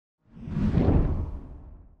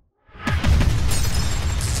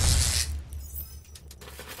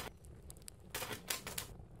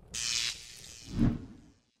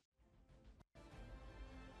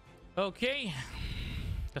Okay,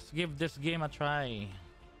 let's give this game a try.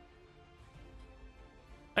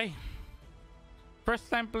 Ay, first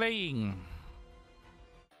time playing.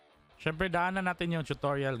 Syempre daanan natin yung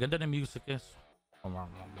tutorial. Ganda ng music is. Ang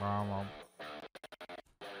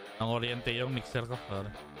oriente yung mixer ko.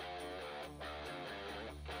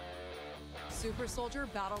 Super Soldier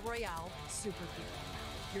Battle Royale Super People.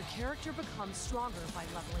 Your character becomes stronger by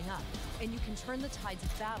leveling up, and you can turn the tides of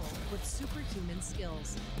battle with superhuman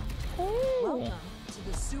skills. Ooh. Welcome to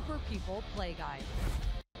the Super People Play Guide.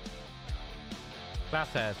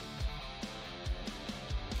 Classes.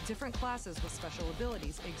 Different classes with special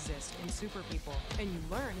abilities exist in Super People, and you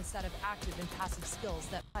learn a set of active and passive skills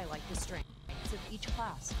that highlight the strengths of each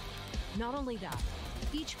class. Not only that,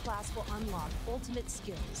 each class will unlock ultimate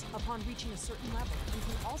skills upon reaching a certain level and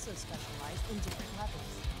can also specialize in different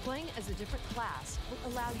levels. Playing as a different class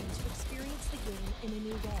will allow you to experience the game in a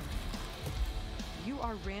new way. You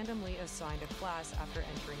are randomly assigned a class after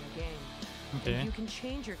entering a game. Okay. And you can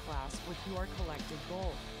change your class with your collected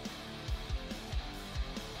gold.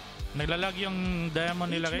 Naglalag yung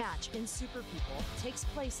diamond nila. Each match in Super People takes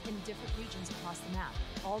place in different regions across the map.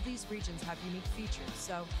 All these regions have unique features,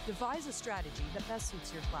 so devise a strategy that best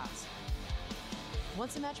suits your class.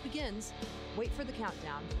 Once a match begins, wait for the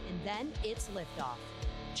countdown, and then it's liftoff.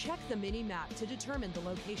 Check the mini-map to determine the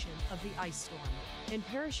location of the ice storm, and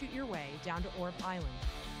parachute your way down to Orb Island,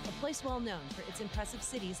 a place well known for its impressive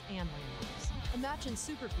cities and landmarks. A match in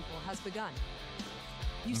Super People has begun.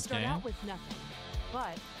 You start out with nothing,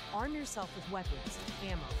 but arm yourself with weapons,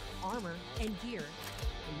 ammo, armor, and gear,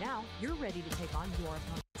 and now you're ready to take on your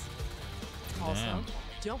opponents. Also,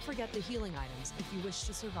 don't forget the healing items if you wish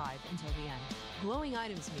to survive until the end. Glowing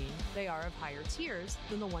items mean they are of higher tiers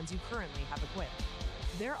than the ones you currently have equipped.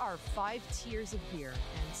 There are 5 tiers of gear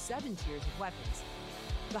and 7 tiers of weapons.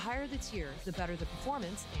 The higher the tier, the better the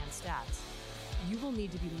performance and stats. You will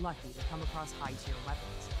need to be lucky to come across high-tier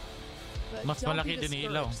weapons. But don't be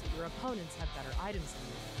discouraged that your opponents have better items than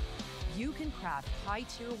you. You can craft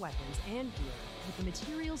high-tier weapons and gear with the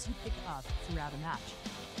materials you pick up throughout a match.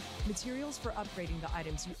 Materials for upgrading the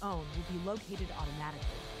items you own will be located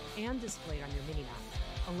automatically and displayed on your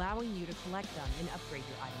minimap, allowing you to collect them and upgrade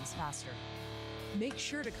your items faster. Make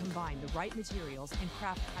sure to combine the right materials and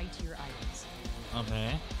craft high-tier items.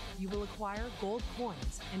 Okay. You will acquire gold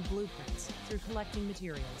coins and blueprints through collecting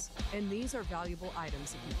materials, and these are valuable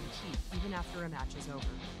items that you can keep even after a match is over.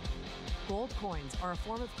 Gold coins are a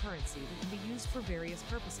form of currency that can be used for various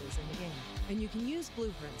purposes in the game, and you can use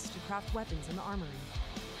blueprints to craft weapons in the armory.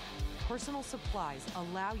 Personal supplies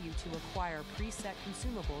allow you to acquire preset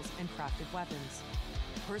consumables and crafted weapons.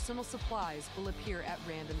 Personal supplies will appear at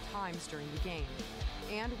random times during the game,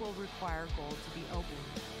 and will require gold to be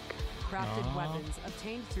opened. Crafted weapons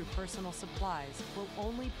obtained through personal supplies will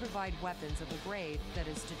only provide weapons of a grade that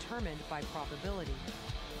is determined by probability.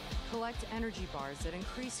 Collect energy bars that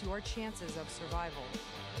increase your chances of survival.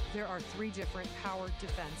 There are 3 different power,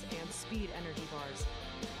 defense, and speed energy bars.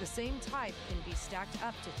 The same type can be stacked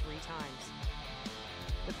up to 3 times.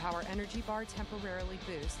 The power energy bar temporarily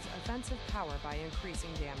boosts offensive power by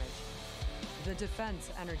increasing damage. The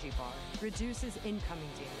defense energy bar reduces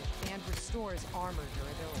incoming damage and restores armor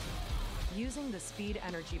durability. Using the speed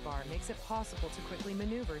energy bar makes it possible to quickly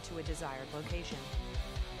maneuver to a desired location.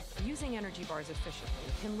 Using energy bars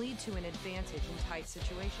efficiently can lead to an advantage in tight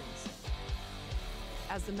situations.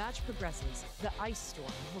 As the match progresses, the ice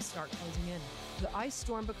storm will start closing in. The ice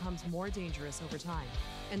storm becomes more dangerous over time,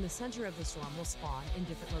 and the center of the storm will spawn in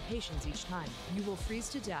different locations each time. You will freeze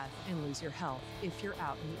to death and lose your health if you're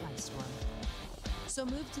out in the ice storm. So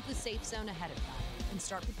move to the safe zone ahead of time and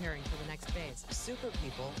start preparing for the next phase. Super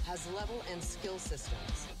People has level and skill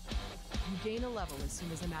systems. You gain a level as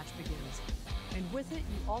soon as a match begins, and with it,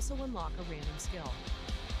 you also unlock a random skill.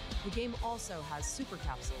 The game also has super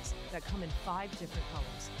capsules that come in 5 different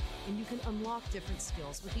colors, and you can unlock different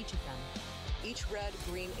skills with each of them. Each red,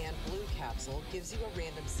 green, and blue capsule gives you a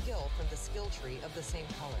random skill from the skill tree of the same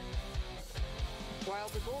color. While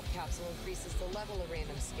the gold capsule increases the level of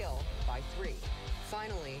random skill by 3.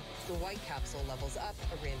 Finally, the white capsule levels up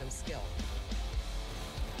a random skill.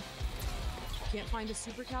 Can't find a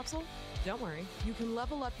super capsule? Don't worry, you can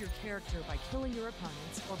level up your character by killing your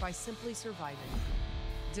opponents or by simply surviving.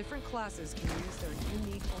 Different classes can use their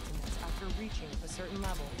unique ultimates after reaching a certain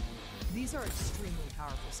level. These are extremely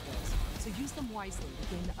powerful skills, so use them wisely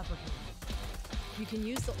to gain the upper hand. You can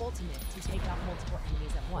use the ultimate to take out multiple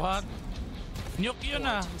enemies at once. What? Nuke yun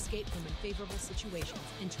or to escape from unfavorable situations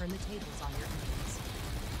and turn the tables on your enemies.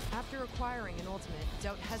 After acquiring an ultimate,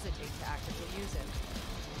 don't hesitate to actively use it.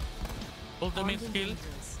 Ultimate Armed and skill?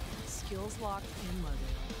 dangerous, skills locked and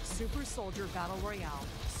loaded. Super Soldier Battle Royale,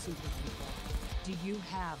 Super People. Do you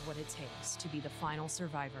have what it takes to be the final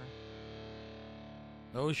survivor?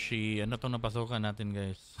 Oh, ano tong napasukan natin,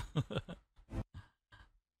 guys?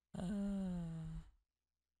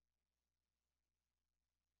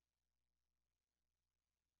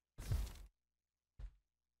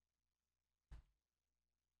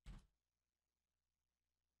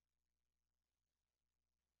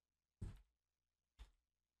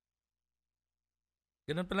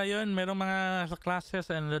 Ganun pala yun. Merong mga sa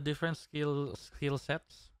classes and the different skill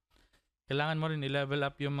sets. Kailangan mo rin i-level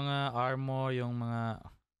up yung mga armor, yung mga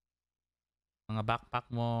backpack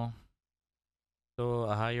mo.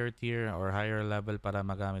 So, a higher tier or higher level para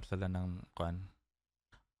magamit sila ng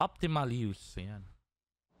optimal use. Ayan.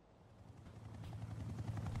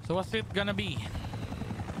 So, what's it gonna be?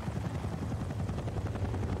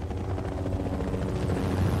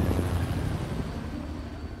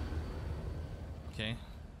 Okay.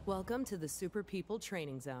 Welcome to the Super People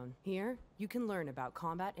Training Zone. Here, you can learn about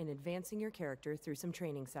combat and advancing your character through some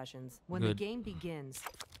training sessions. When the game begins,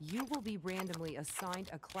 you will be randomly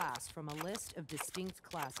assigned a class from a list of distinct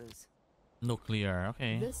classes. Nuclear,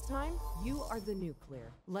 okay. This time, you are the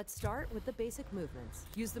nuclear. Let's start with the basic movements.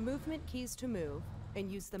 Use the movement keys to move,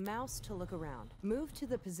 and use the mouse to look around. Move to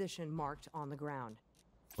the position marked on the ground.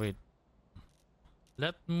 Wait.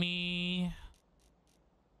 Let me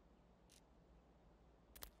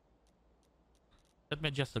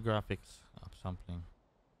adjust the graphics of something.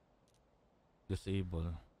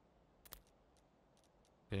 Disable.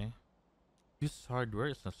 Okay. Use hardware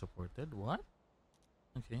is not supported. What?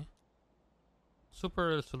 Okay.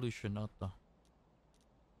 Super resolution auto.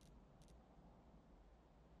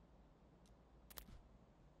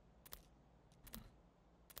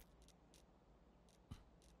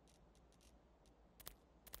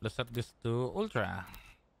 Let's set this to ultra.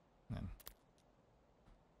 Yan.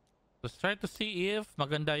 Let's try to see if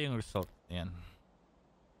maganda yung result. Ayan.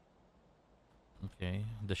 Okay.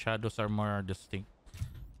 The shadows are more distinct.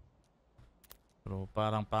 Pero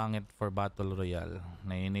parang pangit for Battle Royale.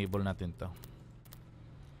 Na-enable natin to.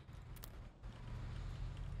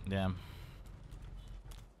 Damn.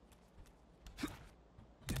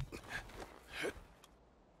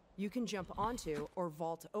 You can jump onto or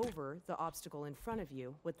vault over the obstacle in front of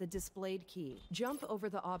you with the displayed key. Jump over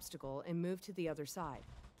the obstacle and move to the other side.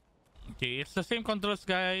 Okay, it's the same controls,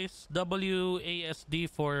 guys. WASD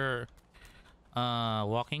for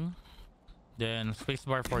walking. Then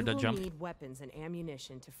spacebar for the jump. You will need weapons and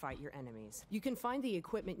ammunition to fight your enemies. You can find the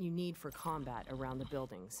equipment you need for combat around the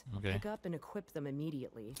buildings. Okay. Pick up and equip them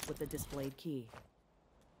immediately with the displayed key.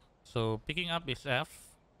 So picking up is F.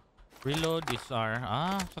 Reload is R.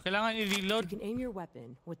 So kailangan i-reload. You can aim your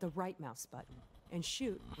weapon with the right mouse button and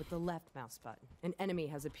shoot with the left mouse button. An enemy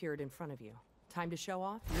has appeared in front of you. Time to show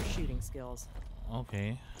off your shooting skills.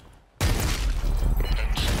 Okay.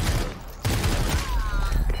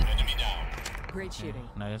 Enemy down. Great shooting.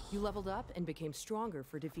 Nice. You leveled up and became stronger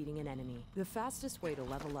for defeating an enemy. The fastest way to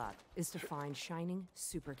level up is to find shining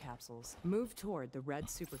super capsules. Move toward the red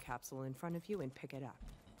super capsule in front of you and pick it up.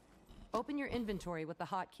 Open your inventory with the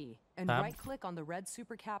hotkey and Tab. right-click on the red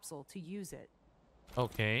super capsule to use it.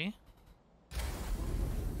 Okay.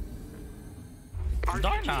 RPG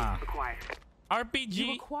Darna. acquired. You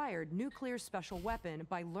RPG. acquired nuclear special weapon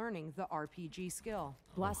by learning the RPG skill.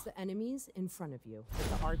 Blast the enemies in front of you with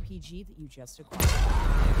the RPG that you just acquired.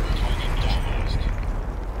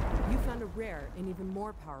 You found a rare and even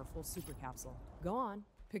more powerful super capsule. Go on,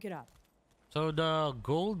 pick it up. So the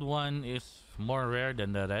gold one is more rare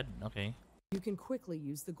than the red. Okay. You can quickly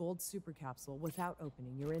use the gold super capsule without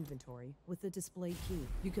opening your inventory with the displayed key.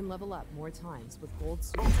 You can level up more times with gold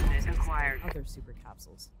super Ultimate capsules acquired. and other super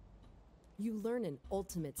capsules. You learn an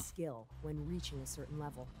ultimate skill when reaching a certain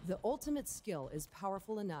level. The ultimate skill is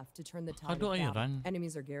powerful enough to turn the How tide do of I battle. run?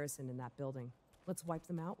 Enemies are garrisoned in that building. Let's wipe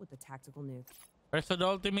them out with the tactical nuke. Alright, so the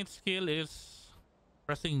ultimate skill is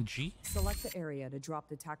pressing G. Select the area to drop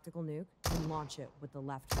the tactical nuke and launch it with the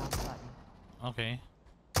left mouse button. Okay.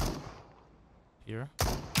 Here.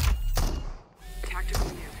 Tactical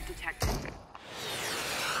nuke detected.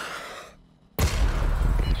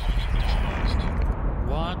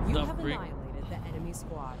 What You the have frick? annihilated the enemy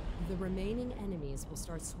squad. The remaining enemies will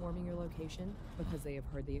start swarming your location because they have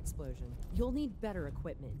heard the explosion. You'll need better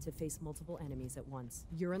equipment to face multiple enemies at once.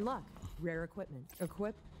 You're in luck. Rare equipment.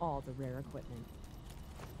 Equip all the rare equipment.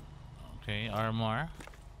 Okay, armor.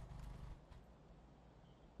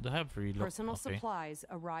 Do I have reload? Personal Okay. supplies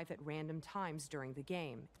arrive at random times during the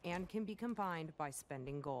game and can be combined by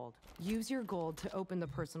spending gold. Use your gold to open the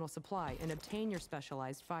personal supply and obtain your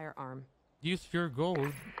specialized firearm. Use your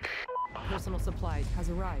gold. Personal supplies has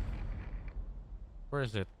arrived. Where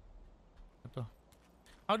is it? Ito.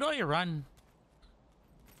 How do I run?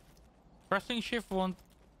 Pressing shift won't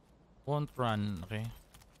run. Okay.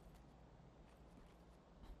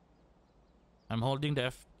 I'm holding the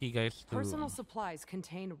F key, guys. Personal supplies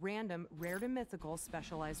contain random, rare to mythical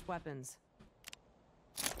specialized weapons.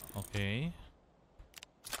 Okay.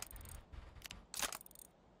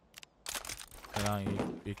 Kailangan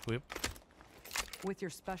equip. With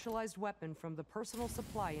your specialized weapon from the personal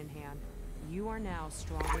supply in hand, you are now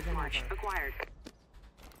stronger than March ever. acquired.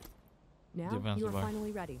 Now Defense you are bar.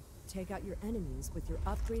 finally ready. Take out your enemies with your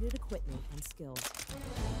upgraded equipment and skills.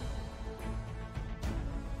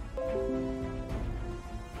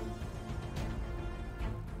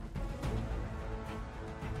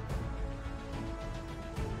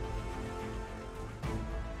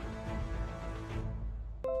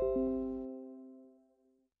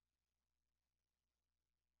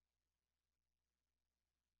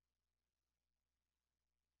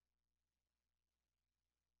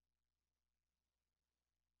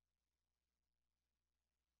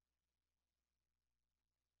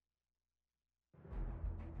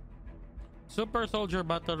 Super Soldier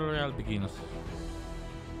Battle Royale begins.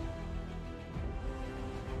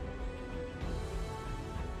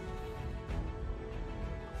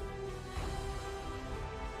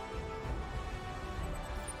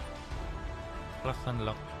 Plus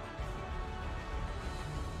unlock.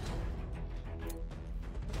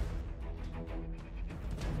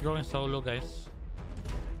 Going solo, guys.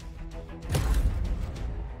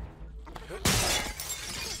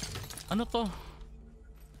 Ano to?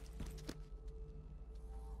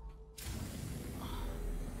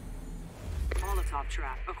 Molotov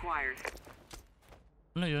trap acquired.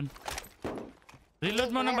 Ano yun?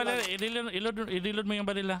 Reload mo ng baril. I-reload mo yung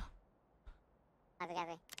barila.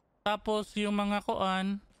 Gabi. Tapos yung mga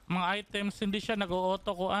kuan, mga items, hindi siya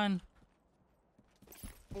nag-auto kuan.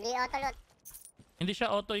 Hindi auto-loot. Hindi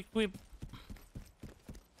siya auto-equip.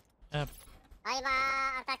 Ay, mga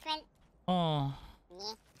attachment. Oh.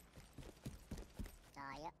 Hindi.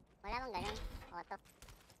 Tayo. Wala bang ganun. Auto.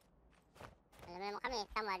 Alam mo naman kami,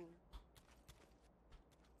 tamad.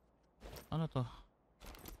 Ano to?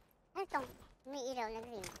 Ano itong may ilaw na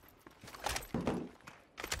green?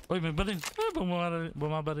 Uy, may baril.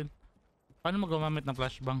 Bumaba rin. Paano mo gumamit ng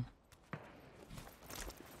flashbang?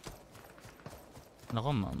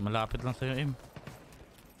 Nako, malapit lang sa'yo, Im.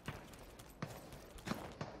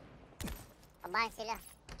 Pabahan sila.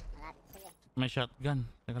 Malapit sila. May shotgun.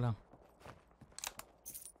 Teka lang.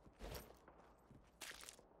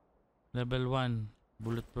 Level 1.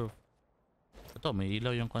 Bulletproof. Ito, may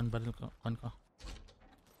ilaw yung baril ko.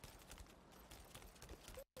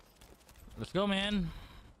 Let's go, man.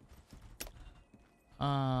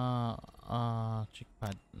 Cheek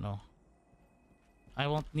pad. No. I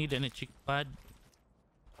won't need any cheek pad.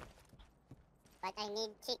 But I need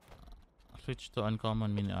chick. Switch to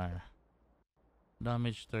uncommon mini R.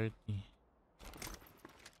 Damage 30.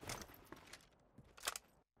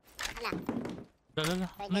 Ano? Dala.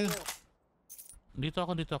 Pwede Ano yun? you. Dito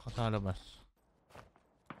ako sa labas.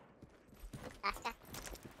 Taas ka.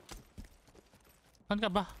 Saan ka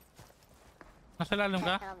ba? Nasa lalim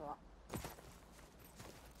ka? Sa babo.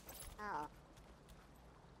 Oo.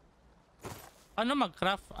 Ano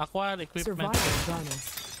mag-craft? Acquire equipment. Survival bonus.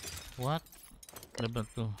 What? Level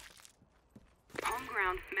 2. Home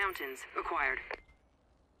ground mountains acquired.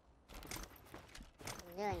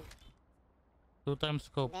 Yun. 2 times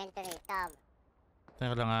scope. Inventory. Tab.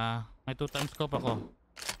 Teka lang may 2 times scope ako.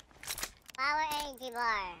 Power energy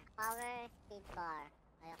bar. Power speed bar.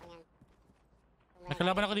 Ayoko niyan. May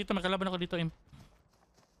kalaban ako dito, Im.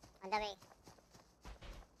 On the way.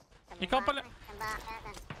 Ikaw pala. Sa baka.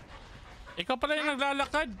 Ikaw pala yung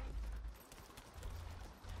naglalakad.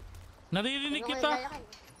 Naririnig kita.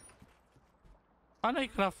 Paano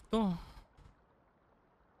i-craft to?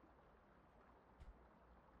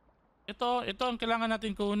 Ito ang kailangan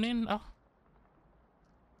natin kunin.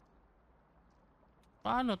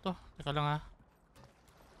 Paano to? Teka lang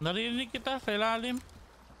Naririnig kita sa ilalim.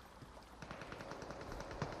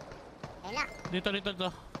 Ayun na. Dito.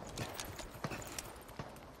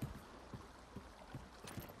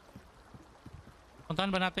 Puntahan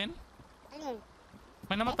ba natin? Ayun.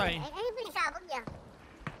 May namatay. Ay, ano ba yung sabog niya?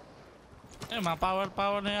 Mga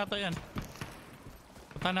power na yata yan.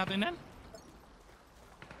 Puntahan natin yan.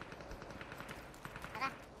 Tara.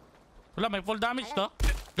 Wala, may full damage to.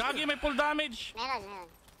 Gagi, may full damage. Meron.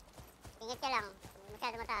 Tingit ka lang.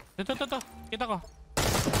 Masyado mataas. Ito. Kita ko.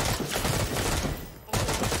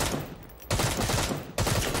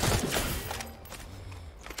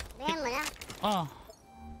 Bigyan mo na. Oh.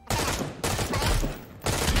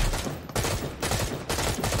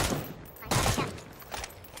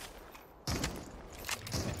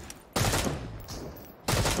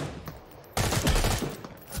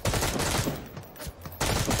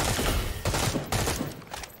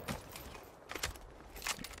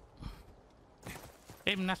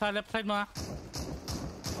 Aim, nasa left side mo ha.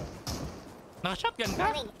 Naka-shotgun ka?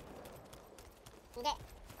 Tubig. Hindi.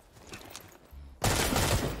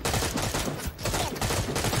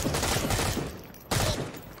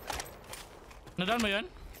 Nadown mo yun?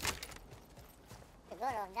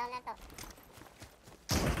 Siguro, down na to.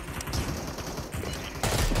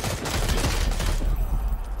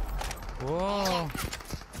 Wow.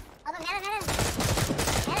 Opo, meron. Meron.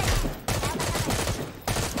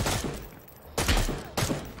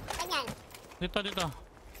 Ganyan. Dito.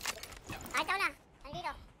 Ay, ito na.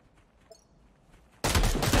 Nandito.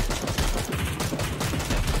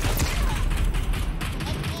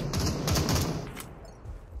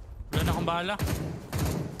 Wala na akong bahala.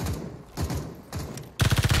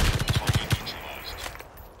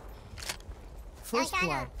 First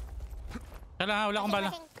blood. Wala akong bala.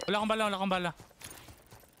 Wala akong bala.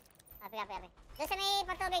 Api. Doon sa may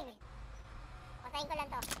pagtubig. Patayin ko lang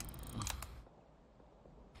to.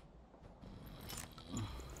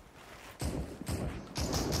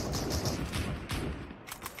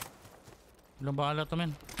 Walang bala to,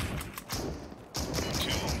 men.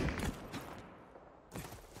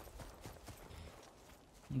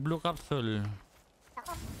 Blue capsule.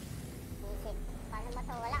 Ako. Isip. Paano ba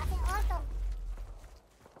to? Wala kasing auto.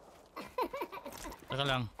 Teka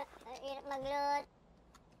lang. Ang hirap mag-loot.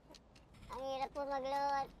 Ang hirap po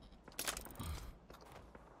mag-loot.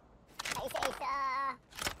 Isa-isa.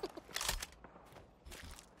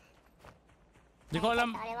 Di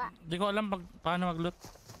ko alam paano mag-loot.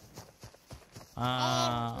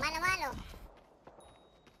 Mano-mano.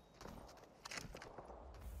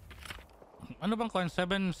 Ano bang coin?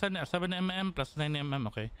 7mm plus 9mm,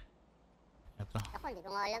 okay. Ito. Ako, hindi ko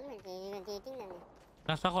nga alam. Hindi ko titingnan eh.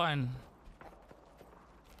 Nasa coin.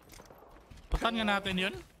 Putan nga natin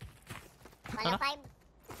yun. Wala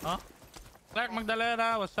 5. Oh? Clark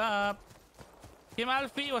Magdalena, what's up? Kim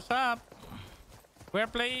Alfie, what's up?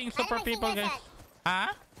 We're playing Super Ano ba People, single guys. shot? Ha?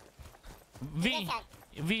 V. Single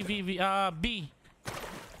shot? B.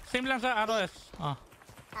 Same lang sa ROS. Oh.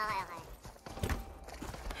 Okay.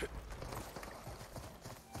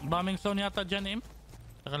 Bombing zone yata dyan, Im.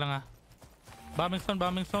 Taka lang ha. Bombing zone.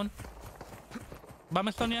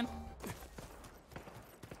 Bombing zone yan.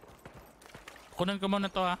 Kunin ko muna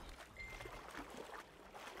to ha.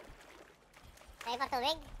 May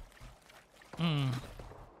patubig? Ano?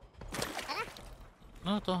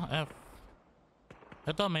 Ano to? F.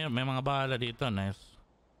 Ito, may mga bala dito. Nice.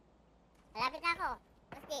 Malapit na ako.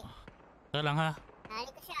 Basti. Taka lang ha. Nahali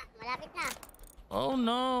ko siya. Malapit na. Oh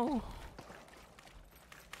no.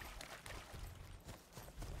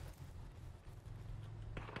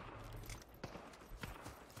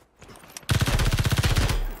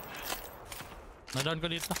 Nadown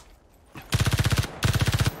ko dito.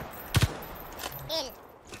 Kill.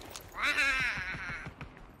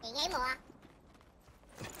 Ingay mo ah.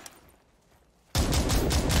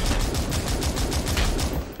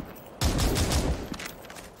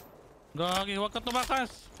 Gagi, huwag ka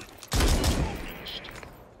tumakas.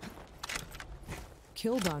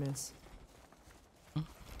 Kill bonus.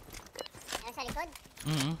 Ano sa likod?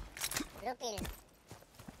 Blue kill.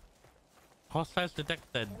 Hostiles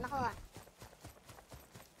detected. Makuha.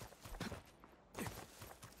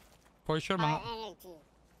 For sure Energy.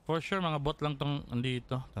 mga bot lang tong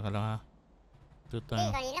andito. Taka lang ha. Ito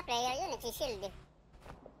Hindi, kanina player yun. Nagsishield eh.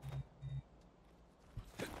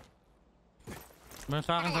 Meron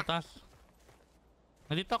sa akin sa taas.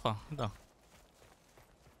 Nandito ako. Ito.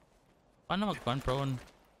 Paano mag-con prone?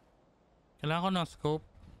 Kailangan ko ng scope.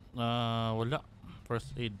 Wala.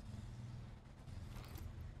 First aid.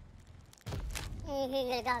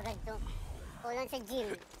 Hihingil ka agad to. Kulang sa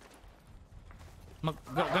gym.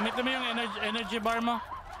 Gamitin mo yung energy bar mo.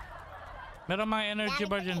 Meron mga energy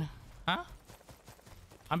bar dyan. Ha?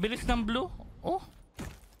 Ang bilis ng blue. Oh.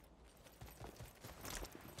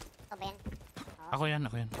 Ito ba yan? Ako yan.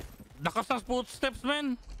 Lakas ng footsteps,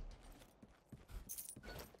 man.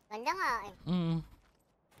 Ganda nga eh.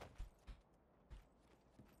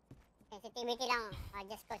 Sensitivity lang.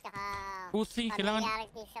 Adjust ko tsaka Uzi, kailangan.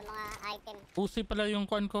 familiarity sa mga item. Uzi pala yung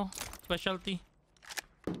kuan ko. Specialty.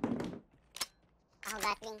 Ako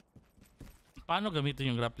Gatling. Paano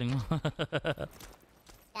gamitin yung grappling mo?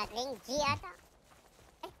 Gatling G ata.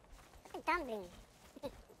 Bakit tumbling?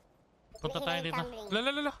 Punta tayo dito. Tumbling.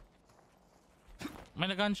 Lala. May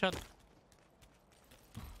nag-gunshot.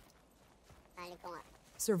 Tali ko nga.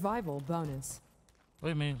 Survival bonus.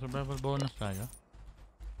 Uy, may survival bonus tayo.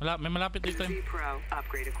 May malapit dito. Be pro.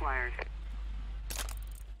 Upgrade acquired.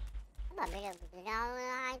 Aba, bigla ako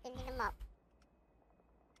nakakaintindi ng map.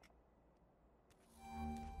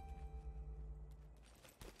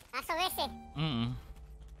 Nasa west eh.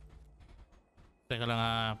 Teka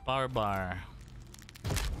lang power bar.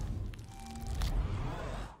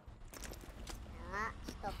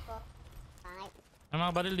 Stop ko. Pangit. May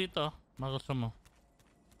mga baril dito. Mga gusto mo.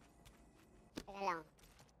 Teka lang.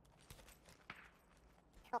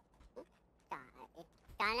 Chok.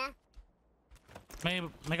 Sana?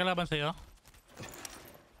 May kalaban sa'yo?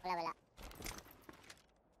 Wala.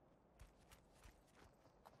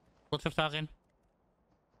 Putsap sa akin.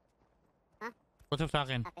 Ha? Putsap sa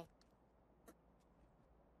akin. Okay.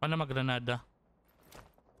 Paano mag-granada?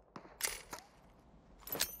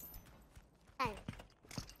 Saan?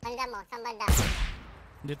 Banda mo? Saan banda?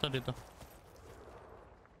 Dito. Dito.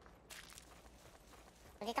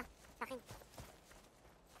 Sa akin.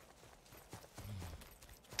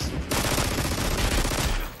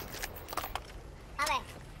 Sabi.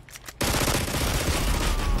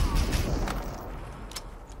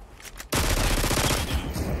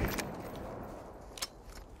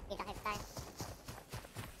 Kita tayo.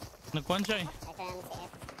 Nagkuhan siya eh. Ito namin si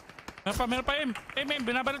F. Meron pa M.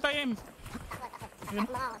 Binabaril tayo M. Takot. Takot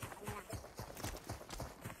mo ako. Ingat.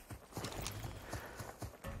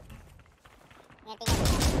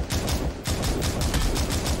 Ganyan.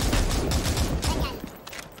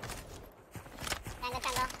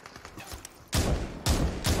 Tango.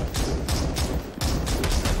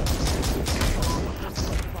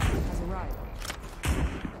 Has arrived.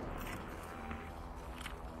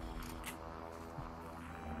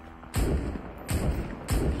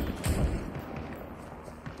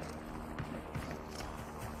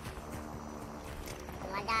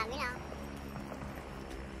 Madami na.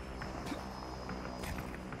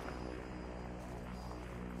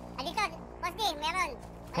 Dito, Boss D, meron.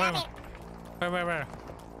 Malapit. Where?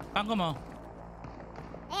 Tango mo.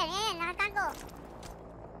 Ayan, nakatanggo.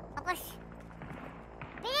 Tapos,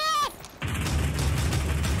 bilis!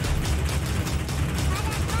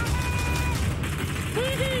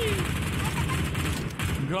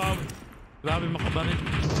 Grabe makabaril.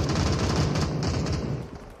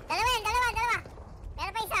 Dalawa.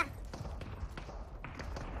 Meron pa isa.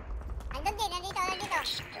 Nandito.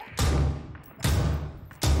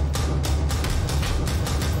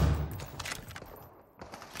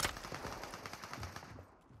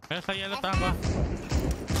 Kaya sa yellow tango.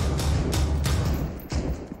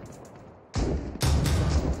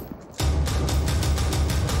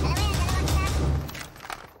 Dalawa isa.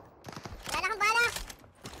 Wala na akong bala.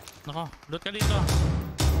 Nako, loot ka dito.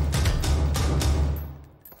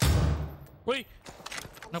 Uy!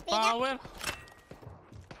 Na-power!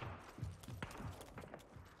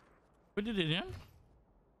 Pwede din yan?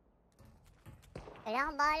 Wala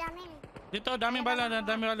akong bala, men. Dito, daming bala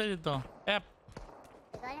dito. F.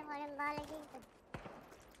 Hindi ko alam kung anong bala dito.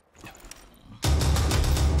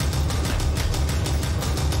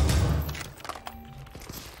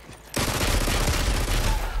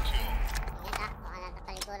 Ingat baka nasa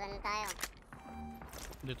palikuran na tayo.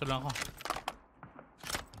 Dito lang ako.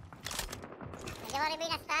 Medyo ko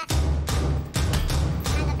ribinas taas.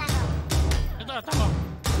 Tango. Ito, tango.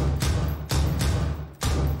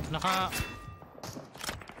 Naka...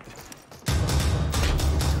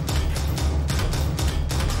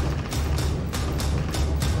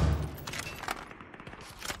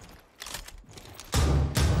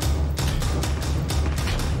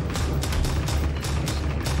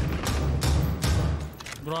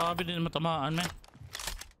 Grabe din matamaan, man.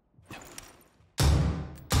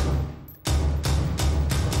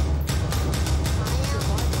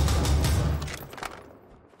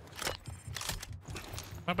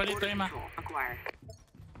 Mapalit tayo, ma. Control acquired.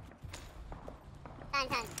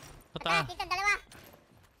 Saan? Sa taas. Dito, dalawa.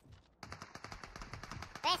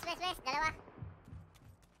 West, dalawa.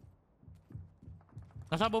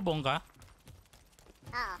 Nasa bubong ka?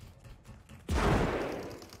 Oo.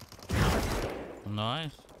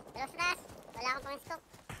 Nice. Dalawa sa taas. Wala akong pang scope.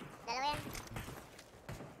 Dalawa yan.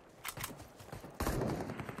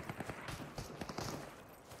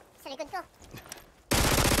 Sa likod ko.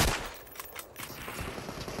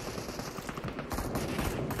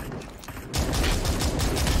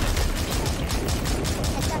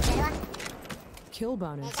 Dalawa. Kill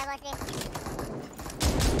bonus. Ito, boss D.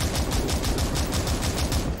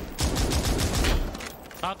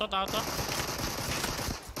 Tato. Sa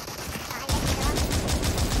akin yan, dalawa.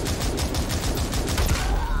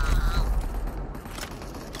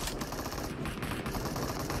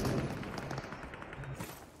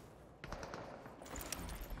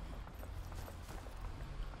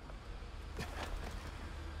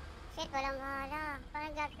 Shit, walang bala.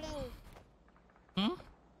 Parang gatling. Hmm?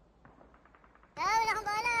 Wala akong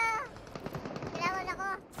bala. Kailangan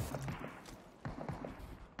ako.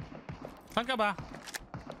 Saan ka ba?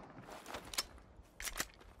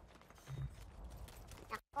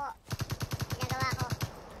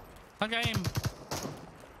 Saan ka aim?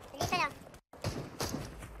 Dito lang.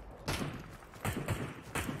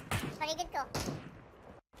 Paligid ko.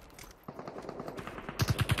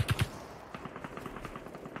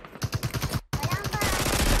 Wala ba?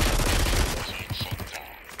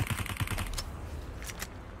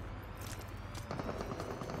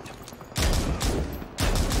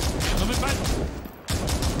 Lumipad!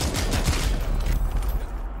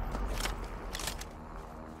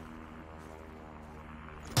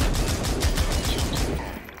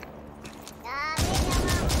 Grabe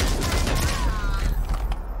naman.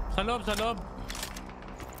 Sa loob, sa loob.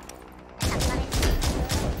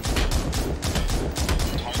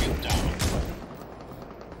 Target down.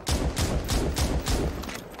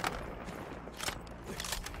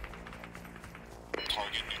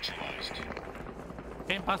 Target neutralized.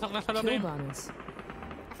 Okay, pasok na sa loob Kill eh. bonus.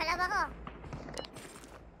 Nasa loob ako.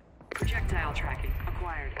 Projectile tracking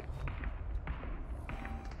acquired.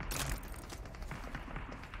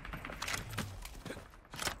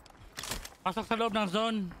 Pasok sa loob ng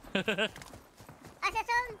zone. Sa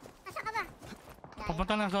zone. Asa ka ba?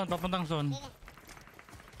 Papunta ng zone, papuntang zone. Sige.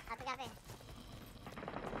 Kape.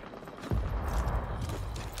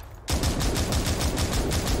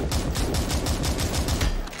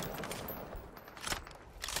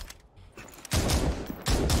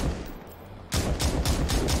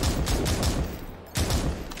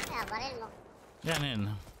 Baril mo.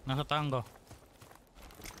 Yan. Nasa tango.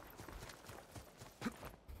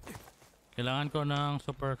 Kailangan ko ng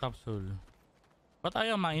super capsule. Ba't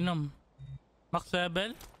ayaw mainom? Max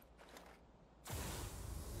 7?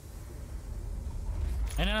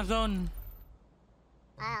 Ayun na zone.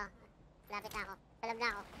 Lapit na ako. Palab na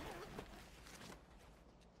ako.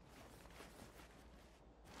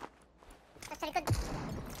 Sa likod.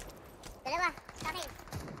 Dalawa. Sa akin.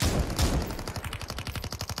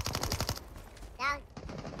 Down.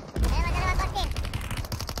 Dalawa, Gorky.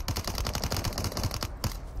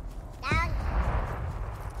 Down.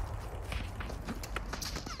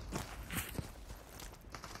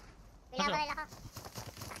 Binabaril ako.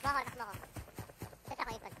 Takbo ko. Set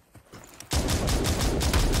ako ikot.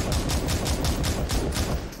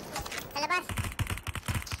 Sa labas.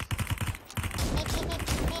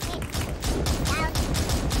 Hit. Down.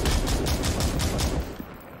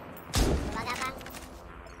 Gumagapang.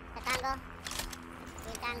 Sa tango.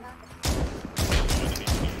 Yung tango.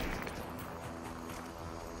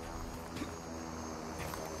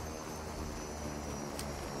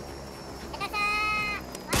 Ito sa...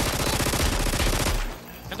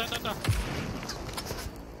 Ito.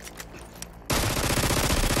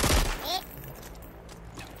 Hit.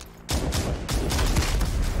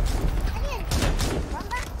 Ano yun?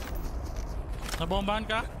 Bomba? Nabombahan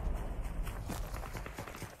ka?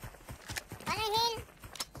 Paano yung heal?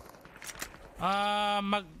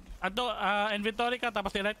 Inventory ka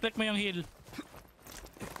tapos i-right click mo yung heal.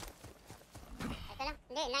 Ito lang.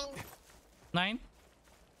 Hindi, 9. 9?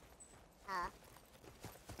 Oo.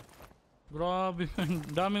 Grabe man.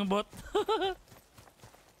 Daming bot.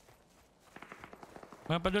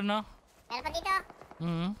 May pa dun na. Meron pa dito.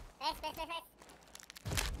 Rest.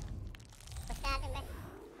 Push natin, best.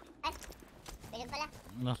 Ay, bilog pala.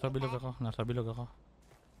 Nasa bilog ako.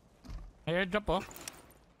 May airdrop oh.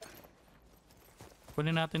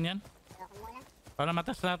 Kunin natin yan. Loko muna. Para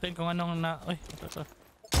matest natin kung anong na... Uy, ito.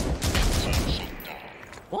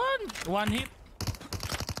 One hit.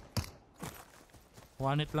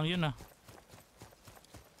 One hit lang yun ah.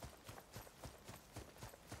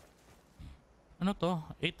 Ano to?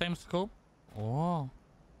 8 times scope? Oh.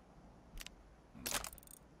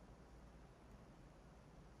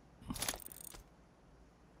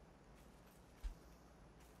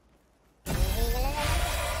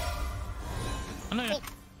 Ano yun? Sweet.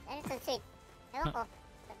 Ano ito, sweet? Ewan ko.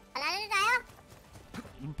 Panalo na tayo?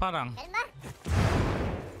 Parang. Meron ba?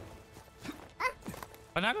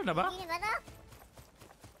 Panalo na ba? Hindi ba to?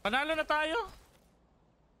 Panalo na tayo!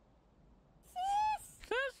 Sis!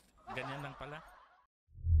 Ganyan lang pala.